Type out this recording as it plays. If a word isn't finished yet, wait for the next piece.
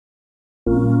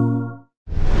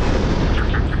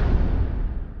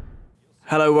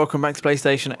Hello, welcome back to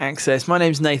PlayStation Access. My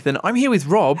name's Nathan. I'm here with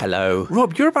Rob. Hello.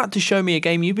 Rob, you're about to show me a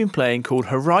game you've been playing called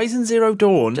Horizon Zero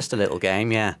Dawn. Just a little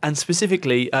game, yeah. And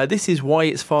specifically, this is why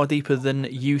it's far deeper than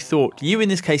you thought. You in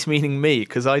this case meaning me,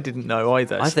 because I didn't know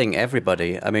either. I think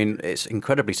everybody. I mean, it's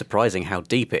incredibly surprising how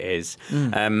deep it is.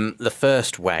 The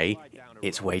first way,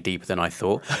 it's way deeper than I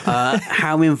thought.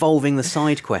 How involving the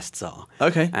side quests are.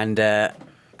 Okay. And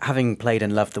having played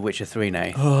and loved The Witcher 3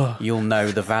 now, you'll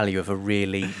know the value of a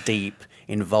really deep,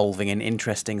 involving and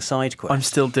interesting side quest. I'm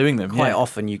still doing them. Quite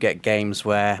often you get games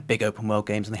where, big open world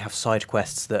games, and they have side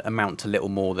quests that amount to little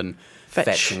more than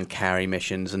fetch and carry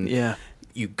missions, and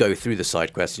you go through the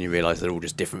side quests and you realise they're all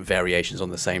just different variations on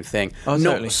the same thing. Oh,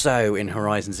 Not totally. so in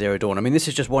Horizon Zero Dawn. I mean, this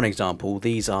is just one example.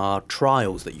 These are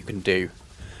trials that you can do.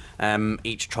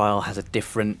 Each trial has a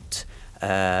different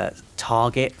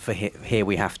target. For here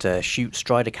we have to shoot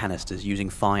Strider canisters using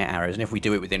fire arrows, and if we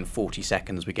do it within 40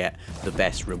 seconds we get the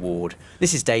best reward.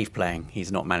 This is Dave playing.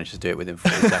 He's not managed to do it within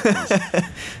 40 seconds.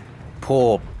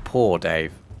 Poor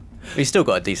Dave. He's still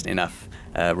got a decent enough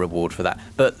reward for that,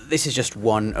 but this is just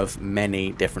one of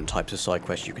many different types of side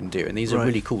quests you can do, and these are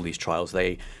really cool, these trials.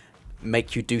 They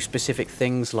make you do specific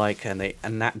things, like,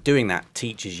 doing that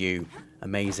teaches you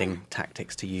amazing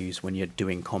tactics to use when you're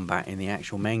doing combat in the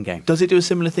actual main game. Does it do a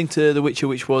similar thing to The Witcher,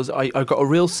 which was I got a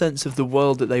real sense of the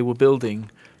world that they were building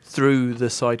through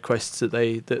the side quests that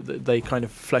they kind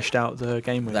of fleshed out the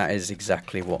game with? That is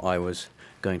exactly what I was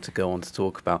going to go on to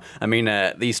talk about. I mean,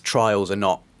 these trials are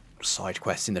not side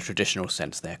quests in the traditional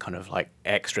sense. They're kind of like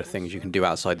extra things you can do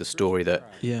outside the story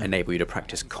that enable you to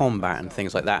practice combat and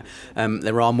things like that.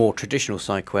 There are more traditional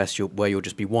side quests where you'll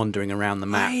just be wandering around the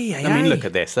map. I mean, look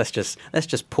at this. Let's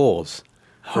just pause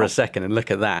for a second and look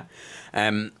at that.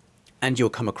 And you'll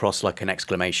come across like an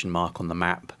exclamation mark on the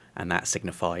map, and that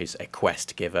signifies a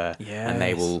quest giver, and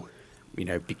they will, you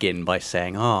know, begin by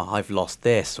saying, "Oh, I've lost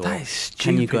this," or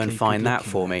 "Can you go and find that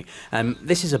for me?"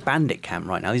 This is a bandit camp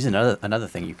right now. This is another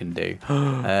thing you can do.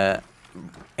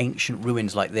 Ancient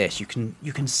ruins like this, you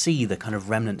can see the kind of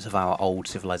remnants of our old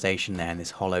civilization there in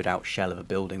this hollowed out shell of a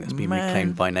building that's been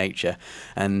reclaimed by nature.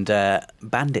 And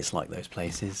bandits like those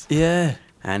places. Yeah.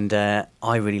 And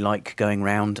I really like going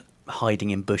around hiding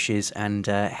in bushes and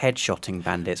headshotting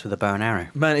bandits with a bow and arrow.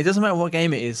 Man, it doesn't matter what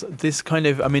game it is. This kind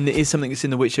of, I mean, it is something that's in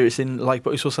The Witcher. It's in but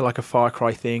it's also like a Far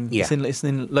Cry thing. Yeah. It's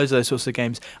in loads of those sorts of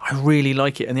games. I really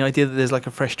like it, and the idea that there's like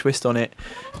a fresh twist on it,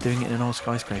 doing it in an old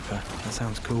skyscraper. That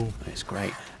sounds cool. It's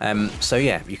great. So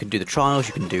yeah, you can do the trials.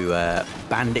 You can do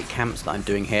bandit camps that I'm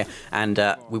doing here, and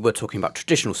we were talking about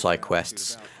traditional side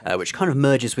quests, which kind of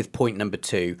merges with point number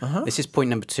 2. This is point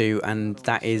number 2, and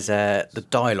that is the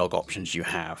dialogue options you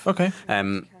have. Okay.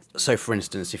 So for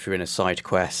instance, if you're in a side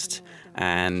quest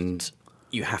and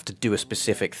you have to do a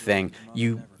specific thing,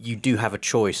 you do have a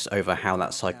choice over how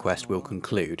that side quest will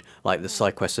conclude. Like, the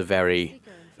side quests are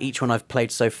each one I've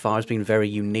played so far has been very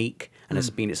unique, and it's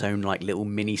been its own like little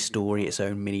mini story, its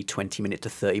own mini 20-minute to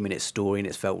 30-minute story, and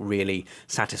it's felt really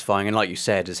satisfying, and like you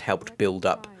said, has helped build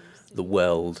up the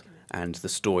world and the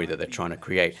story that they're trying to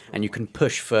create. And you can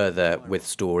push further with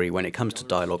story when it comes to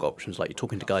dialogue options. Like, you're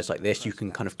talking to guys like this, you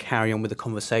can kind of carry on with the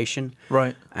conversation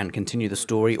and continue the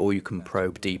story, or you can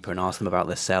probe deeper and ask them about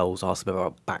themselves, ask them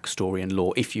about backstory and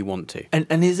lore if you want to.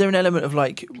 And is there an element of,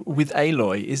 like, with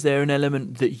Aloy, is there an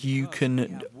element that you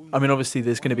can, I mean, obviously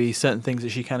there's going to be certain things that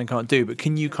she can and can't do, but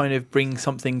can you kind of bring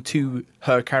something to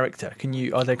her character?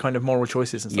 Are there kind of moral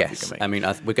choices and stuff you can make? I mean,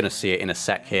 we're going to see it in a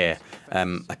sec here.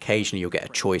 Occasionally you'll get a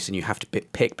choice, and you have to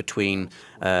pick between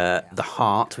the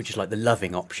heart, which is like the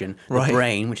loving option, the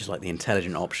brain, which is like the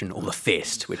intelligent option, or the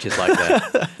fist, which is like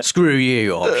the screw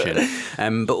you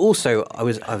option. But also, I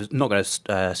was not going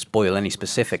to spoil any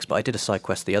specifics, but I did a side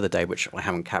quest the other day, which I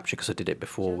haven't captured because I did it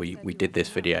before we did this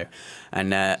video.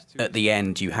 And at the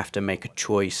end, you have to make a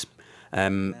choice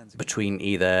between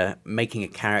either making a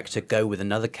character go with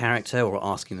another character or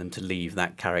asking them to leave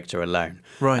that character alone.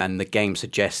 And the game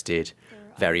suggested,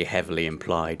 very heavily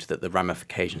implied, that the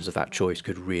ramifications of that choice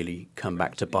could really come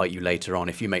back to bite you later on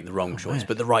if you make the wrong choice.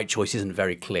 But the right choice isn't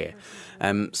very clear.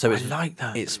 So it's, I like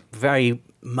that. It's very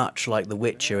much like The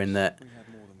Witcher in that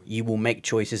you will make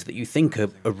choices that you think are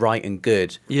right and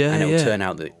good, and it'll turn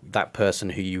out that that person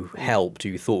who you helped, who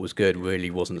you thought was good, really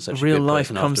wasn't such a good person after all. Real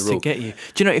life comes to get you.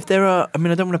 Do you know, if there are, I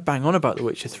mean, I don't want to bang on about The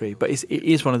Witcher 3, but it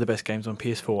is one of the best games on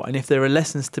PS4, and if there are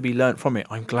lessons to be learnt from it,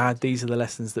 I'm glad these are the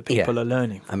lessons that people are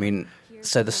learning. I mean,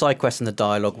 so the side quests and the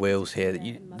dialogue wheels here,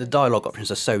 the dialogue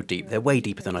options are so deep. They're way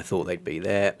deeper than I thought they'd be.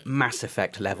 They're Mass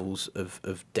Effect levels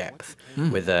of depth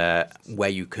with where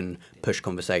you can push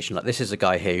conversation. Like, this is a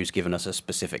guy here who's given us a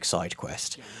specific side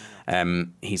quest.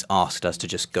 he's asked us to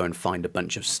just go and find a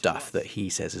bunch of stuff that he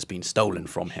says has been stolen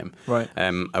from him. Right.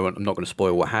 I'm not going to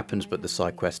spoil what happens, but the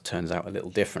side quest turns out a little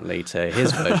differently to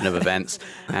his version of events,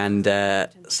 and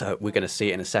so we're going to see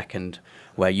it in a second,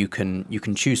 where you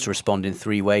can choose to respond in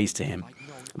 3 ways to him.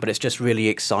 But it's just really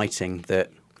exciting that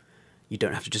you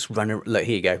don't have to just run. Look,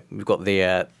 here you go. We've got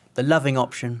the loving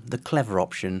option, the clever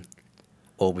option,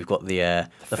 or we've got the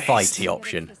fighty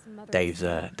option. Dave's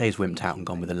wimped out and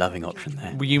gone with the loving option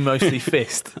there. Were you mostly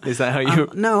fist? Is that how you?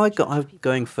 No, I'm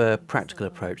going for practical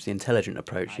approach, the intelligent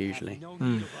approach usually.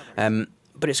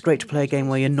 But it's great to play a game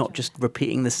where you're not just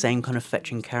repeating the same kind of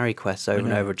fetch and carry quests over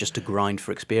and over just to grind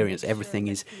for experience. Everything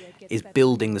is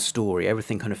building the story.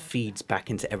 Everything kind of feeds back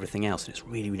into everything else, and it's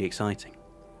really, really exciting.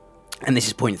 And this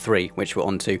is point 3, which we're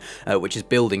on to, which is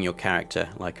building your character,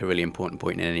 like a really important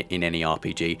point in any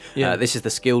RPG. Yeah. This is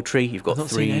the skill tree. You've got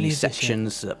 3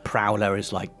 sections. Prowler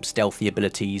is like stealthy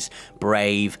abilities,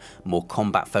 Brave, more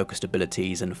combat-focused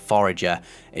abilities, and Forager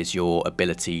is your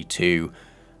ability to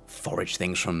forage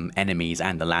things from enemies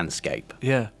and the landscape.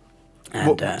 Yeah.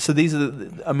 And, so these are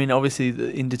obviously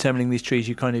in determining these trees,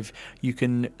 you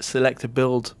can select a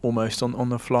build almost on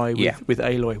the fly with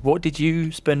Aloy. What did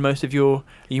you spend most of your? Are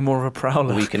you more of a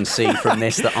prowler? We can see from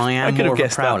this that I am more of a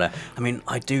prowler. That. I mean,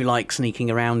 I do like sneaking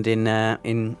around in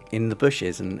the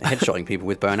bushes and headshotting people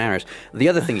with bow and arrows. The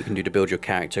other thing you can do to build your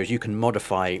character is you can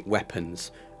modify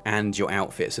weapons and your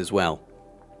outfits as well.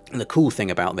 And the cool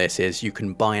thing about this is you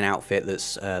can buy an outfit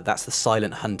that's the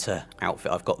Silent Hunter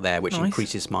outfit I've got there, which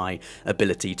increases my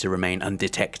ability to remain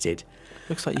undetected.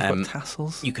 Looks like you've got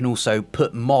tassels. You can also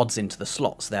put mods into the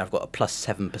slots. There I've got a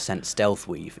 +7% stealth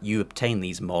weave. You obtain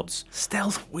these mods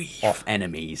off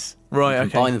enemies. Right, you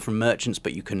can buy them from merchants,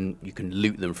 but you can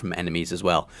loot them from enemies as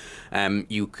well.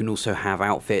 You can also have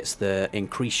outfits that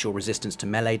increase your resistance to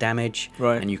melee damage,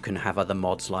 and you can have other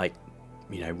mods like,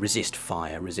 resist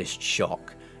fire, resist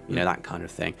shock. That kind of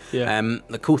thing. Yeah.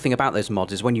 The cool thing about those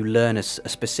mods is when you learn a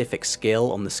specific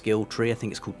skill on the skill tree, I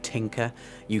think it's called Tinker,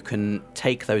 you can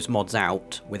take those mods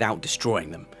out without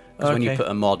destroying them. Because when you put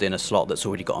a mod in a slot that's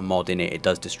already got a mod in it, it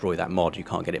does destroy that mod. You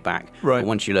can't get it back. Right. But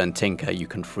once you learn Tinker, you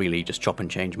can freely just chop and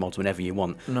change mods whenever you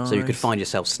want. Nice. So you could find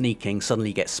yourself sneaking,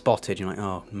 suddenly get spotted. You're like,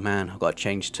 oh man, I've got to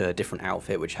change to a different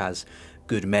outfit which has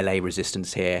good melee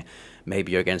resistance here.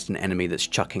 Maybe you're against an enemy that's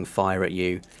chucking fire at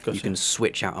you. Gotcha. You can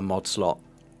switch out a mod slot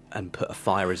and put a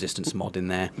fire resistance mod in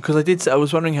there. Because I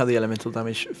was wondering how the elemental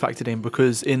damage factored in,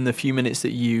 because in the few minutes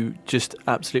that you just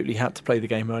absolutely had to play the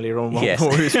game earlier on while we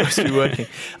were supposed to be working,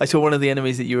 I saw one of the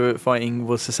enemies that you were fighting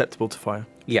was susceptible to fire.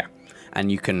 Yeah.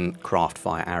 And you can craft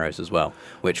fire arrows as well,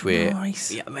 which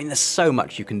Nice. Yeah, I mean, there's so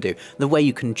much you can do. The way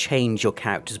you can change your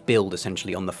character's build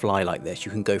essentially on the fly like this,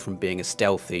 you can go from being a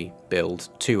stealthy build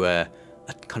to a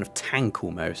kind of tank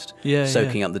almost,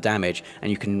 soaking up the damage, and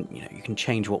you can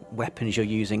change what weapons you're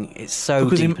using. It's so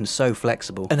deep and so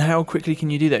flexible. And how quickly can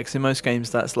you do that? Because in most games,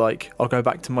 that's like, I'll go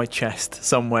back to my chest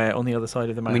somewhere on the other side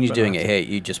of the map. When you're doing it here,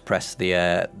 you just press the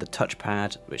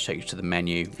touchpad, which takes you to the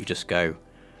menu. You just go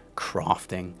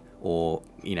crafting, or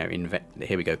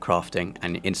here we go, crafting,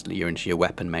 and instantly you're into your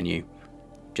weapon menu.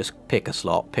 Just pick a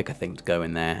slot, pick a thing to go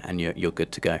in there, and you're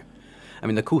good to go. I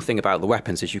mean, the cool thing about the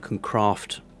weapons is you can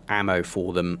craft ammo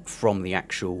for them from the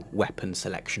actual weapon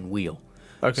selection wheel.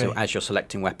 Okay. So as you're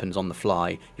selecting weapons on the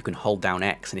fly, you can hold down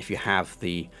X, and if you have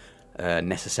the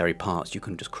necessary parts, you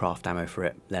can just craft ammo for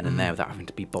it then and there without having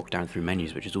to be bogged down through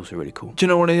menus, which is also really cool. Do you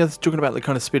know, one of the other, talking about the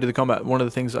kind of speed of the combat, one of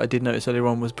the things that I did notice earlier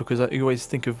on was, because you always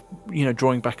think of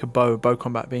drawing back a bow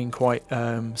combat being quite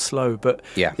slow, but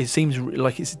it seems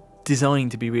like it's designed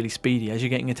to be really speedy as you're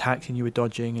getting attacked and you were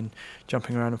dodging and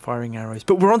jumping around and firing arrows.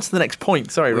 But we're on to the next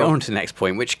point. Sorry, Rob. We're on to the next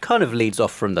point, which kind of leads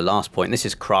off from the last point. This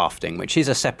is crafting, which is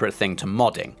a separate thing to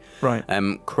modding. Right.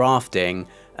 Crafting,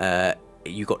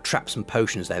 you've got traps and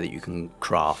potions there that you can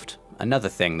craft. Another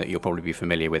thing that you'll probably be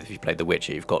familiar with if you played The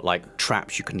Witcher, you've got like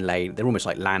traps you can lay. They're almost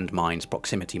like landmines,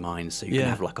 proximity mines. So you can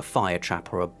have like a fire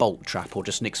trap or a bolt trap or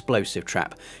just an explosive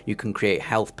trap. You can create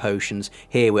health potions.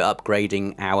 Here we're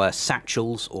upgrading our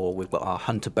satchels, or we've got our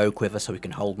hunter bow quiver so we can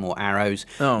hold more arrows.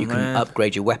 You can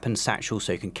upgrade your weapon satchel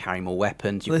so you can carry more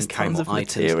weapons. You can carry more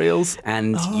items. Materials.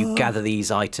 And you gather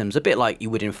these items a bit like you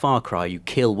would in Far Cry. You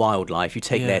kill wildlife, you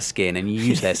take their skin, and you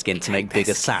use their skin to make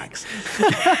bigger sacks.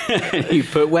 You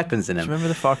put weapons in them. Do you remember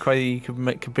the Far Cry, you could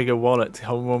make a bigger wallet to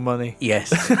hold more money? Yes.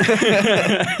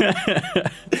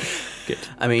 Good.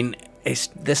 I mean,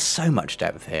 there's so much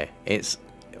depth here. It's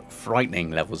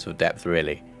frightening levels of depth,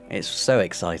 really. It's so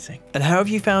exciting. And how have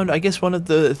you found, I guess one of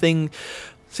the things,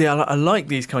 see, I like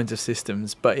these kinds of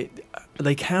systems, but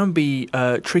they can be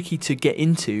tricky to get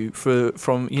into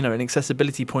from an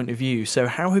accessibility point of view. So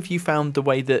how have you found the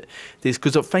way that this,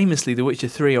 because famously The Witcher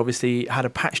 3 obviously had a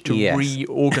patch to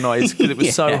reorganise because it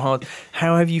was so hard.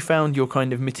 How have you found your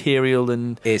kind of material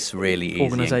and it's really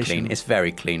easy and clean. It's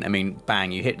very clean. I mean,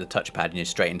 bang, you hit the touchpad and you're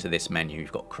straight into this menu.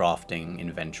 You've got crafting,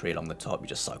 inventory along the top. You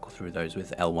just cycle through those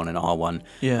with L1 and R1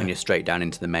 and you're straight down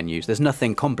into the menus. There's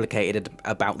nothing complicated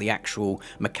about the actual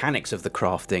mechanics of the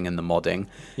crafting and the modding.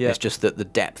 It's just that the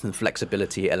depth and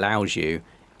flexibility it allows you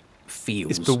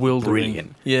feels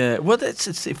brilliant. Yeah, well,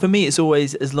 it's for me, it's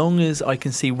always as long as I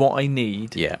can see what I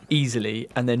need easily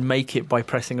and then make it by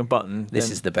pressing a button.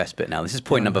 This is the best bit now. This is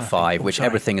point number 5, which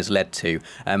everything has led to.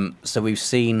 So we've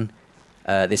seen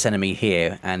this enemy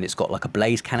here, and it's got like a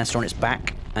blaze canister on its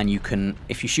back, and you can,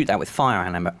 if you shoot that with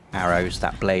fire arrows,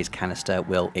 that blaze canister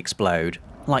will explode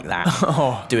like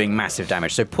that, doing massive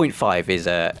damage. So point 5 is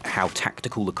how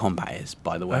tactical the combat is,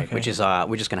 by the way, which is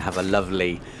we're just going to have a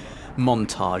lovely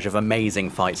montage of amazing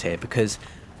fights here, because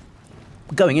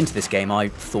going into this game I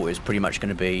thought it was pretty much going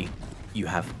to be you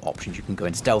have options. You can go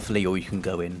in stealthily or you can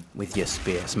go in with your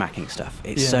spear smacking stuff.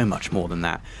 It's so much more than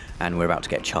that, and we're about to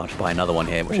get charged by another one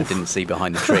here, which I didn't see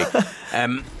behind the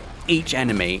tree. Each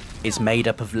enemy is made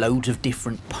up of loads of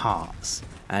different parts,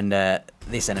 and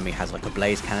this enemy has like a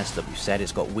blaze canister that we've said.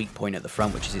 It's got weak point at the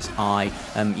front, which is its eye.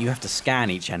 You have to scan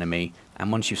each enemy,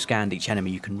 and once you've scanned each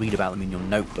enemy, you can read about them in your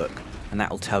notebook, and that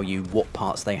will tell you what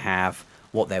parts they have,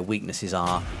 what their weaknesses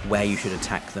are, where you should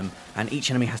attack them. And each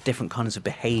enemy has different kinds of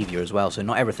behaviour as well, so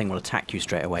not everything will attack you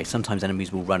straight away. Sometimes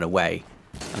enemies will run away.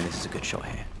 I mean, this is a good shot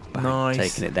here. Nice.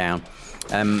 Taking it down.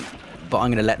 But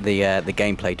I'm going to let the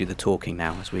gameplay do the talking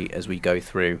now as we go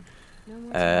through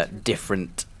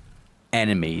different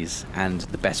enemies and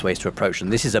the best ways to approach them.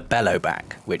 This is a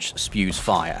bellowback, which spews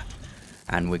fire,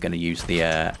 and we're going to use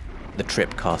the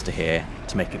trip caster here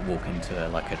to make it walk into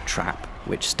like a trap,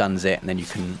 which stuns it, and then you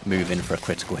can move in for a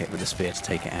critical hit with the spear to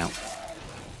take it out.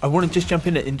 I want to just jump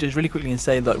in and just really quickly and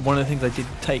say that one of the things I did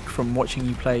take from watching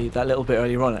you play that little bit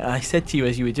earlier on, and I said to you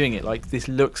as you were doing it, like, this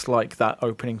looks like that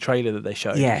opening trailer that they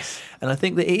showed. Yes. And I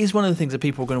think that it is one of the things that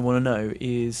people are going to want to know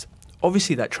is,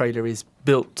 obviously that trailer is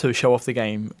built to show off the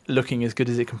game looking as good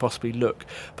as it can possibly look,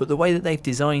 but the way that they've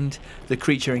designed the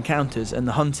creature encounters and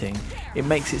the hunting, it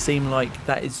makes it seem like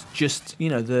that is just,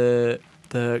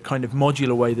 the kind of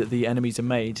modular way that the enemies are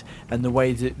made, and the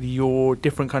way that your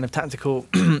different kind of tactical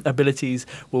abilities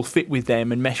will fit with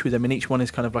them and mesh with them, and each one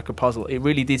is kind of like a puzzle. It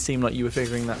really did seem like you were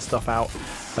figuring that stuff out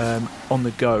on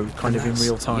the go, kind of in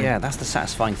real time. Yeah, that's the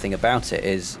satisfying thing about it,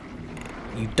 is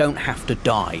you don't have to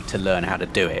die to learn how to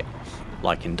do it,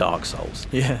 like in Dark Souls.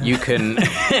 Yeah. You can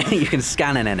you can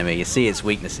scan an enemy, you see its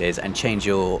weaknesses, and change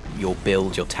your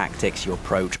build, your tactics, your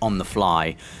approach on the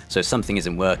fly. So if something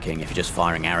isn't working, if you're just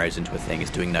firing arrows into a thing,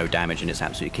 it's doing no damage and it's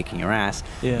absolutely kicking your ass,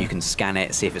 you can scan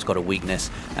it, see if it's got a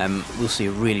weakness. We'll see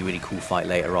a really, really cool fight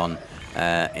later on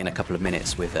in a couple of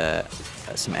minutes with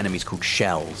some enemies called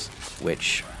shells,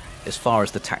 which, as far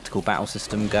as the tactical battle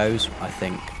system goes, I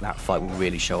think that fight will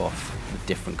really show off the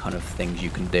different kind of things you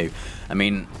can do. I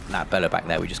mean, that bellow back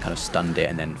there, we just kind of stunned it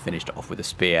and then finished it off with a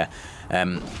spear.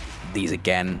 These,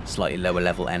 again, slightly lower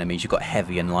level enemies. You've got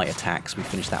heavy and light attacks. We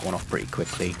finished that one off pretty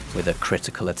quickly with a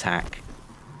critical attack.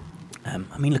 I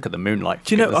mean, look at the moonlight.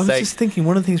 Do you know, I was just thinking,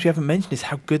 one of the things we haven't mentioned is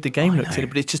how good the game looks in it,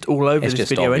 but it's just all over this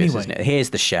video obvious, anyway. Isn't it?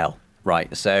 Here's the shell.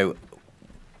 Right, so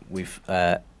we've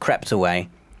crept away.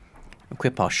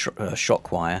 Equip our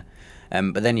shock wire,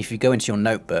 but then if you go into your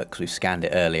notebook, because we've scanned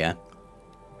it earlier,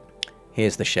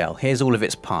 here's the shell. Here's all of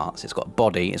its parts. It's got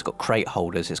body, it's got crate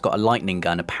holders, it's got a lightning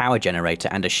gun, a power generator,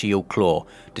 and a shield claw.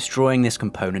 Destroying this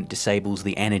component disables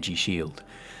the energy shield.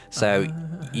 So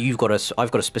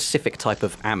I've got a specific type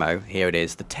of ammo. Here it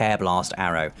is, the tear blast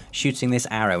arrow. Shooting this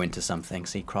arrow into something,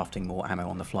 see, crafting more ammo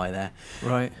on the fly there,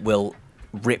 right, will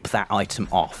rip that item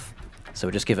off. So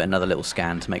we'll just give it another little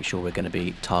scan to make sure we're going to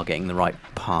be targeting the right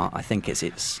part. I think it's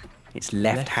its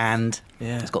left hand.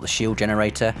 Yeah. It's got the shield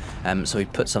generator. So we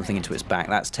put something into its back.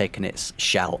 That's taken its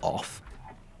shell off.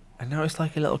 And now it's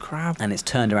like a little crab. And it's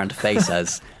turned around to face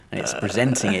us, and it's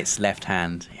presenting its left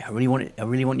hand. Yeah, I really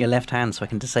want your left hand so I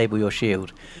can disable your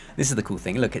shield. This is the cool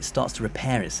thing. Look, it starts to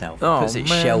repair itself. Puts its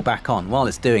shell back on. While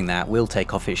it's doing that, we'll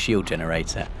take off its shield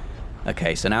generator.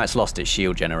 Okay, so now it's lost its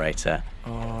shield generator.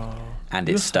 And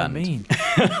it's stunned. Mean.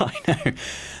 I know.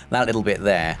 That little bit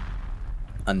there,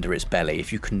 under its belly,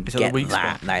 if you can get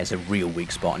that is a real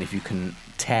weak spot. And if you can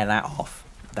tear that off,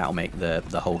 that'll make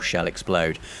the whole shell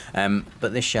explode.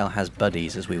 But this shell has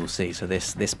buddies, as we will see. So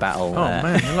this battle,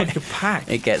 man, they're like a pack.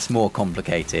 It gets more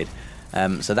complicated.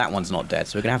 So that one's not dead.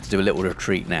 So we're going to have to do a little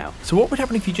retreat now. So what would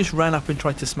happen if you just ran up and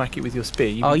tried to smack it with your spear?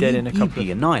 You'd be dead in a couple you'd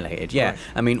be annihilated, yeah. Right.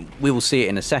 I mean, we will see it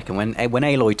in a second. When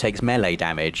Aloy takes melee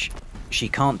damage, she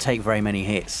can't take very many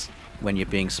hits when you're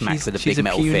being smacked with a big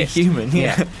metal fist. She's a puny human,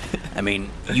 yeah. I mean,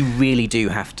 you really do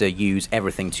have to use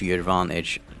everything to your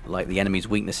advantage, like the enemy's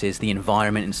weaknesses, the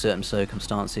environment in certain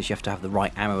circumstances. You have to have the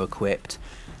right ammo equipped.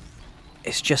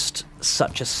 It's just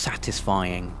such a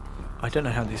satisfying... I don't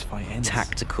know how this fight ends.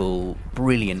 Tactical,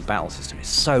 brilliant battle system. It's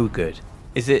so good.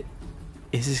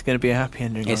 Is this going to be a happy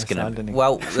ending? It's going to.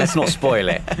 Well, let's not spoil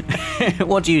it.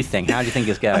 What do you think? How do you think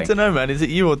it's going? I don't know, man. Is it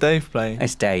you or Dave playing?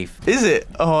 It's Dave. Is it?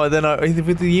 Oh, then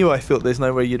with you, I thought there's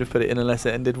no way you'd have put it in unless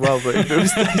it ended well. But if it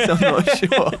was Dave, I'm not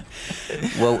sure.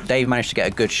 Well, Dave managed to get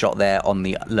a good shot there on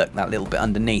the look. That little bit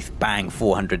underneath, bang,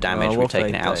 400 damage. We've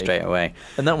taken it out straight away.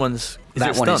 And that one's.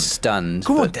 That one is stunned.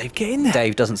 Come on, Dave, get in there.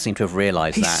 Dave doesn't seem to have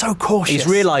realised that. He's so cautious. He's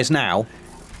realised now.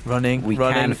 We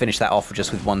can finish that off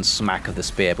just with one smack of the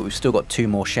spear, but we've still got 2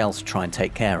 more shells to try and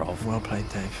take care of. Well played,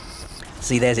 Dave.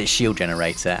 See, there's its shield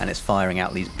generator, and it's firing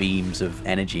out these beams of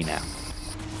energy now.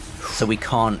 So we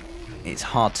can't... It's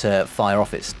hard to fire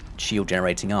off its shield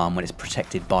generating arm when it's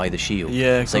protected by the shield.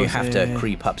 Yeah, so you have to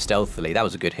creep up stealthily. That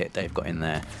was a good hit Dave got in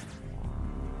there.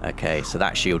 Okay, so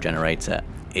that shield generator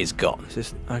is gone. It's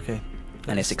just, okay.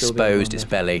 And it's exposed its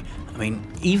belly. I mean,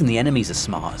 even the enemies are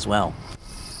smart as well.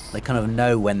 They kind of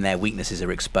know when their weaknesses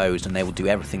are exposed, and they will do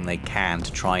everything they can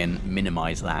to try and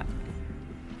minimise that.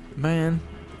 Man,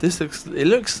 it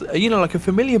looks, you know, like a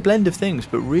familiar blend of things,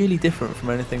 but really different from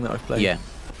anything that I've played. Yeah,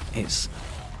 it's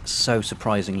so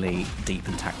surprisingly deep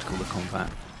and tactical, the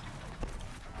combat.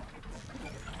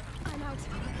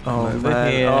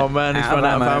 Oh man, he's run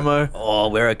out of ammo. Oh,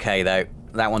 we're okay though.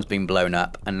 That one's been blown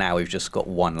up, and now we've just got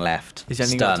one left. He's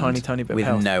only got a tiny bit of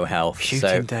health. With no health. Shoot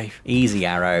him, Dave. Easy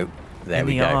arrow. There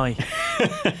we go.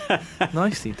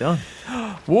 Nicely done.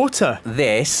 Water.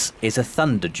 This is a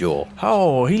Thunderjaw.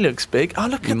 Oh, he looks big. Oh,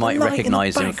 look at You might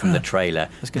recognise him from the there. trailer.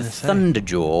 The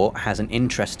Thunderjaw has an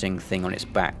interesting thing on its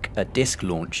back, a disc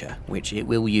launcher, which it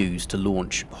will use to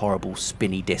launch horrible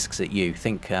spinny discs at you.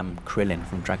 Think Krillin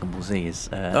from Dragon Ball Z is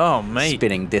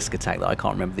spinning disc attack that I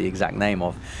can't remember the exact name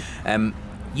of.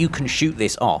 You can shoot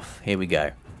this off. Here we go.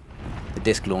 The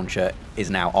disc launcher is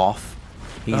now off.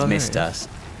 He's missed us.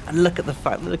 And look at the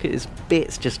fact, look at his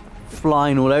bits just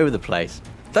flying all over the place.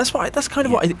 That's kind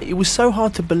of what it was so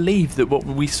hard to believe that what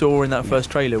we saw in that first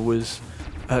trailer was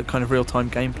kind of real-time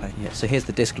gameplay. Yeah, so here's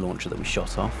the disc launcher that we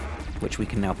shot off, which we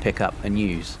can now pick up and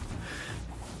use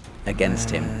against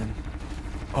him.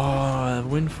 Oh,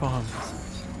 wind farms.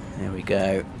 There we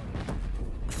go.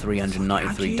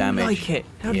 393 damage. How do you like it?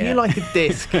 How do you like a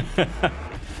disc?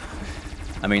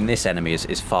 I mean, this enemy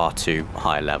is far too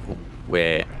high level.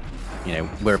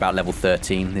 We're about level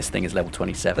 13. This thing is level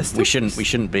 27. We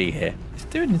shouldn't be here. It's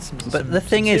doing But the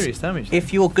thing is, damage,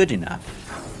 if you're good enough,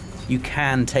 you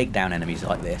can take down enemies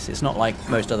like this. It's not like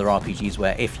most other RPGs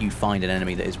where if you find an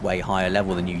enemy that is way higher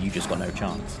level than you, you just got no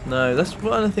chance. No, that's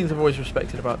one of the things I've always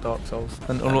respected about Dark Souls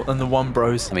and the One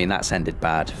Bros. I mean, that's ended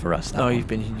bad for us. Oh, you've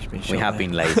been shot. We have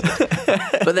been lazy.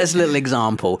 But there's a little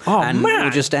example. Oh, and man.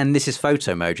 we'll just end. This is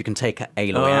photo mode. You can take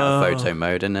Aloy out of photo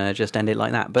mode and just end it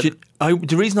like that. But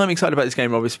the reason I'm excited about this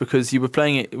game, Rob, is because you were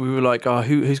playing it. We were like, "Oh,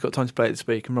 who's got time to play it this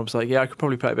week?" And Rob's like, "Yeah, I could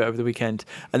probably play it a bit over the weekend."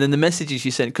 And then the messages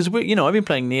you sent, because I've been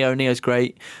playing Neo. Neo's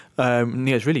great.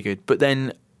 Neo's really good. But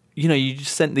then, you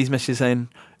just sent these messages saying,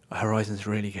 Horizon's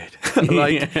really good.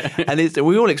 And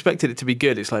we all expected it to be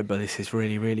good. It's like, but this is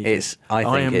really, really good. I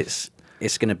think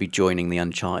it's going to be joining the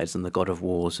Uncharted and the God of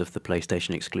Wars of the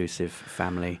PlayStation exclusive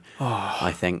family. Oh.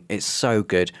 I think it's so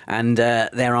good. And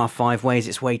there are 5 ways.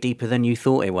 It's way deeper than you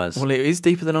thought it was. Well, it is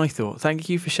deeper than I thought. Thank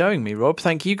you for showing me, Rob.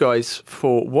 Thank you guys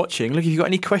for watching. Look, if you've got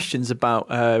any questions about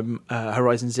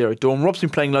Horizon Zero Dawn, Rob's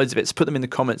been playing loads of it, so put them in the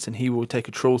comments and he will take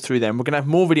a trawl through them. We're going to have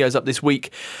more videos up this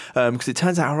week because it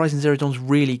turns out Horizon Zero Dawn's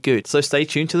really good. So stay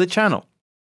tuned to the channel.